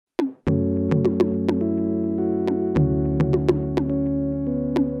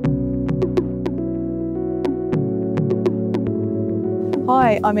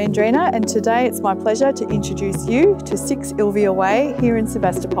Hi, I'm Andrina, and today it's my pleasure to introduce you to 6 Ilvia Way here in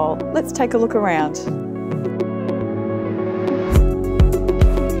Sebastopol. Let's take a look around.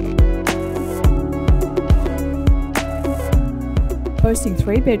 Boasting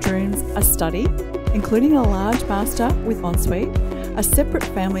 3 bedrooms, a study, including a large master with ensuite, a separate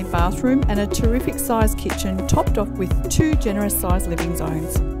family bathroom and a terrific sized kitchen topped off with 2 generous sized living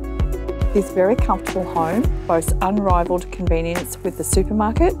zones. This very comfortable home boasts unrivalled convenience with the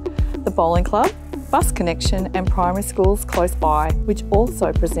supermarket, the bowling club, bus connection and primary schools close by, which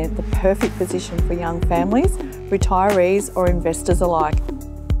also present the perfect position for young families, retirees or investors alike.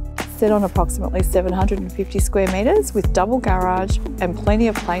 Set on approximately 750 square metres with double garage and plenty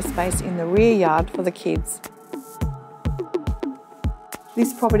of play space in the rear yard for the kids.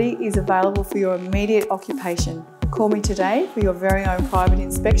 This property is available for your immediate occupation. Call me today for your very own private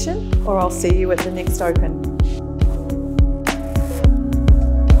inspection, or I'll see you at the next open.